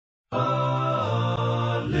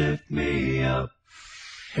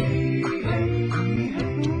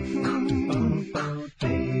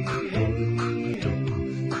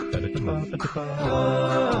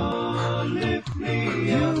Oh, lift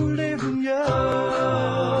me up. You lift me up.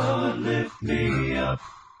 Oh, lift me up.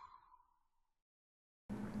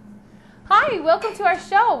 Hi, welcome to our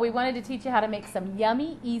show. We wanted to teach you how to make some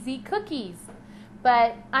yummy, easy cookies.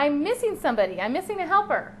 But I'm missing somebody. I'm missing a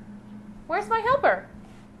helper. Where's my helper?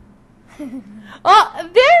 Oh,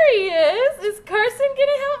 there he is. Is Carson going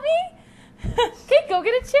to help me? Okay, go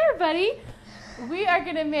get a chair, buddy. We are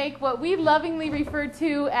going to make what we lovingly refer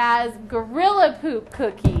to as gorilla poop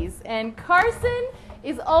cookies. And Carson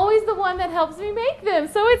is always the one that helps me make them.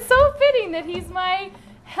 So it's so fitting that he's my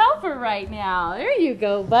helper right now. There you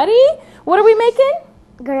go, buddy. What are we making?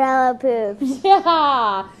 Gorilla poops.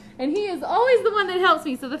 Yeah. And he is always the one that helps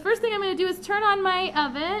me. So the first thing I'm going to do is turn on my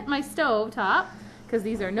oven, my stove top, because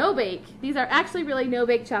these are no-bake. These are actually really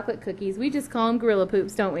no-bake chocolate cookies. We just call them gorilla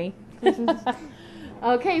poops, don't we?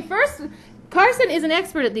 Okay, first, Carson is an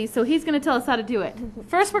expert at these, so he's going to tell us how to do it.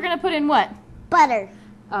 First, we're going to put in what? Butter.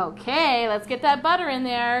 Okay, let's get that butter in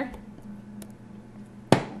there.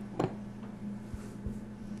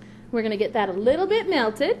 We're going to get that a little bit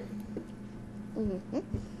melted.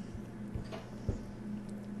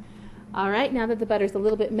 All right, now that the butter's a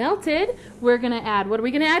little bit melted, we're going to add, what are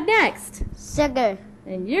we going to add next? Sugar.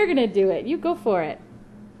 And you're going to do it. You go for it.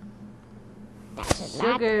 That's a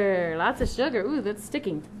Sugar. Lots of sugar. Ooh, that's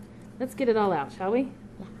sticking. Let's get it all out, shall we?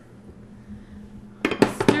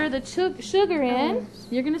 Yeah. Stir the sugar in.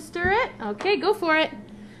 You're going to stir it? Okay, go for it.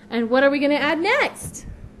 And what are we going to add next?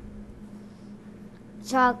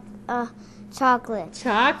 Chocolate.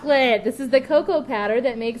 Chocolate. This is the cocoa powder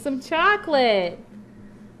that makes some chocolate.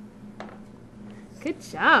 Good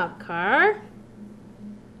job, Car.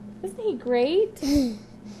 Isn't he great?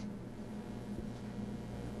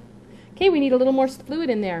 Okay, we need a little more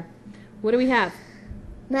fluid in there. What do we have?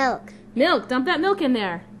 Milk. Milk. Dump that milk in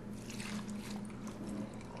there.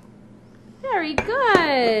 Very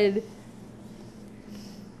good.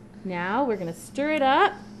 Now we're going to stir it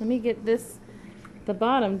up. Let me get the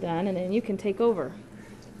bottom done, and then you can take over.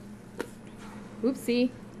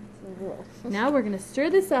 Oopsie. Now we're going to stir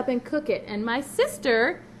this up and cook it. And my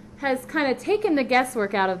sister has kind of taken the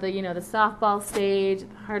guesswork out of the, the softball stage, the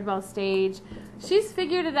hardball stage. She's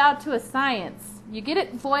figured it out to a science. You get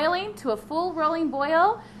it boiling to a full rolling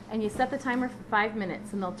boil, and you set the timer for 5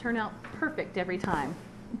 minutes, and they'll turn out perfect every time.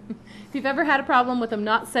 If you've ever had a problem with them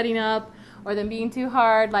not setting up or them being too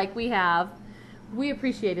hard like we have, we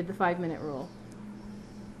appreciated the 5-minute rule.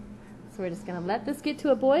 So we're just going to let this get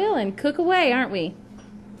to a boil and cook away, aren't we? You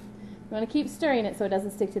want to keep stirring it so it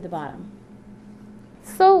doesn't stick to the bottom.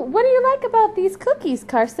 So what do you like about these cookies,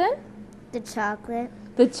 Carson? The chocolate.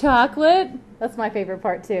 The chocolate? That's my favorite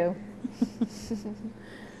part, too.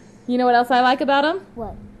 You know what else I like about them?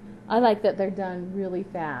 What? I like that they're done really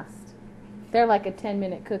fast. They're like a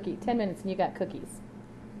 10-minute cookie. 10 minutes and you got cookies.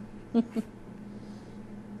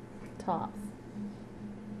 Tops.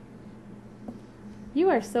 You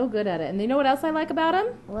are so good at it. And you know what else I like about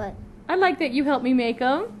them? What? I like that you helped me make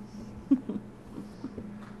them.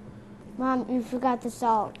 Mom, you forgot the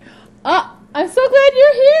salt. Oh, I'm so glad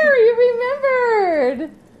you're here. You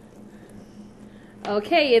remembered.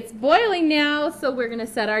 Okay, it's boiling now, so we're going to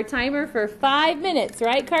set our timer for 5 minutes,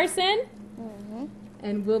 right, Carson? Mm-hmm.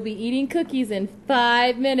 And we'll be eating cookies in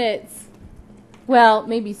 5 minutes. Well,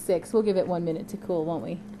 maybe 6. We'll give it 1 minute to cool, won't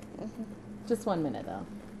we? Mm-hmm. Just 1 minute, though.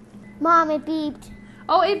 Mom, it beeped.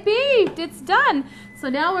 Oh, it beeped. It's done. So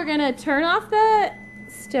now we're going to turn off the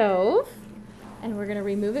stove, and we're going to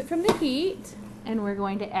remove it from the heat, and we're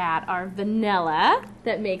going to add our vanilla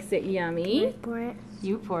that makes it yummy. Pour it.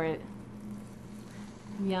 You pour it.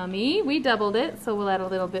 Yummy. We doubled it, so we'll add a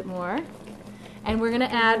little bit more. And we're going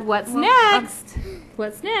to add what's next.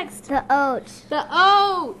 What's next? The oats. The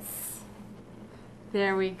oats.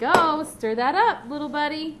 There we go. Stir that up, little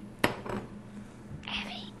buddy.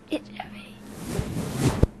 Heavy. It's heavy.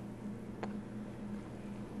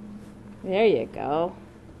 There you go.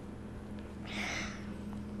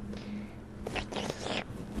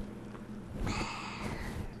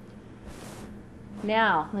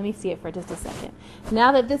 Now, let me see it for just a second.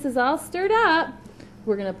 Now that this is all stirred up,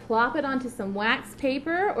 we're going to plop it onto some wax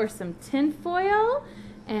paper or some tin foil,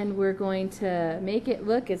 and we're going to make it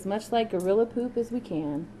look as much like gorilla poop as we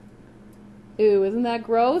can. Ooh, isn't that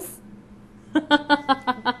gross?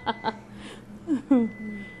 The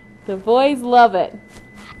boys love it.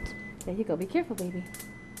 There you go. Be careful, baby.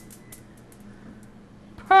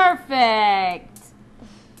 Perfect.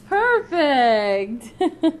 Perfect.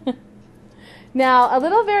 Now, a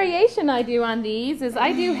little variation I do on these is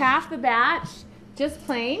I do half the batch just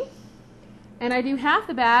plain, and I do half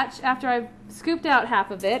the batch after I've scooped out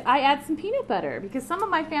half of it, I add some peanut butter because some of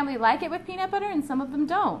my family like it with peanut butter and some of them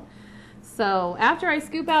don't. So after I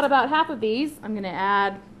scoop out about half of these, I'm going to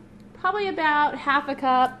add probably about half a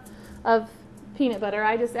cup of peanut butter.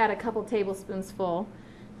 I just add a couple tablespoons full,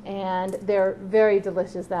 and they're very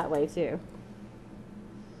delicious that way too.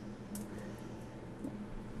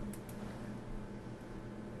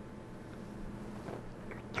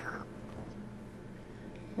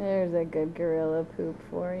 There's a good gorilla poop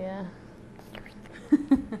for you.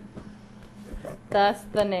 Thus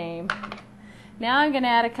the name. Now I'm going to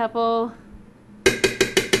add a couple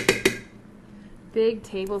big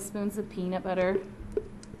tablespoons of peanut butter,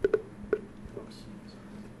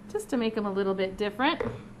 just to make them a little bit different.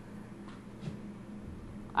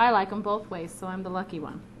 I like them both ways, so I'm the lucky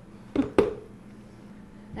one.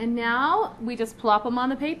 And now we just plop them on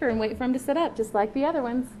the paper and wait for them to set up, just like the other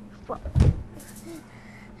ones.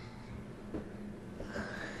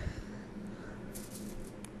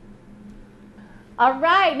 All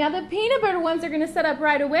right, now the peanut butter ones are going to set up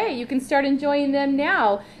right away. You can start enjoying them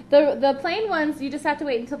now. The plain ones, you just have to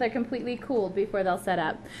wait until they're completely cooled before they'll set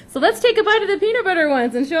up. So let's take a bite of the peanut butter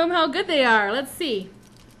ones and show them how good they are. Let's see.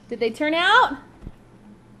 Did they turn out?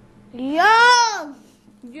 Yum!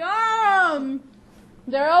 Yum!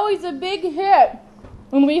 They're always a big hit,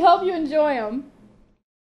 and we hope you enjoy them.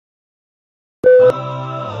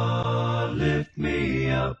 Lift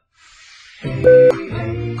me up.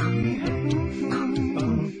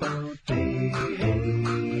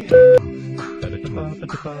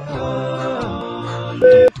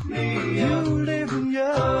 Lift me up, lift me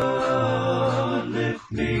up,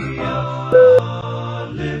 lift me up,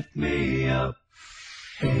 lift me up.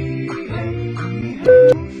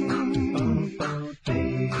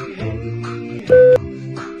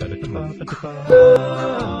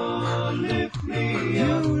 Lift me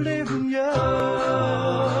up, lift me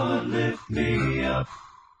up, lift me up.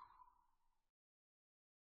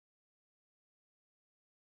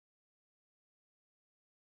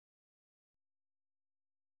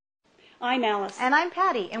 I'm Alice. And I'm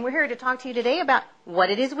Patty, and we're here to talk to you today about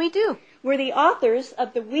what it is we do. We're the authors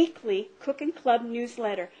of the weekly Cooking Club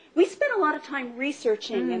newsletter. We spend a lot of time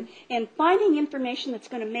researching and finding information that's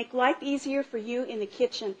going to make life easier for you in the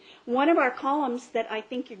kitchen. One of our columns that I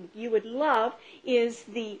think you would love is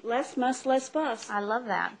the Less Muss, Less Fuss. I love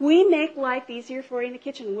that. We make life easier for you in the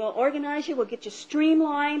kitchen. We'll organize you. We'll get you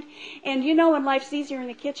streamlined. And you know when life's easier in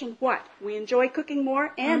the kitchen, what? We enjoy cooking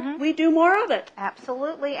more, and we do more of it.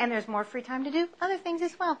 Absolutely, and there's more free time to do other things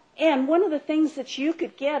as well. And one of the things that you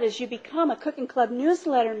could get as you become a Cooking Club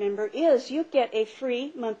newsletter member is you get a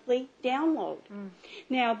free monthly download.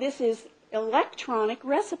 Now, this is electronic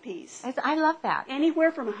recipes. I love that.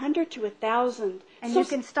 Anywhere from 100 to 1,000. And you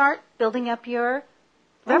can start building up your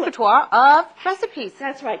repertoire of recipes.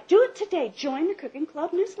 That's right. Do it today. Join the Cooking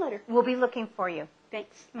Club newsletter. We'll be looking for you.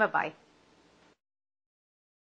 Thanks. Bye-bye.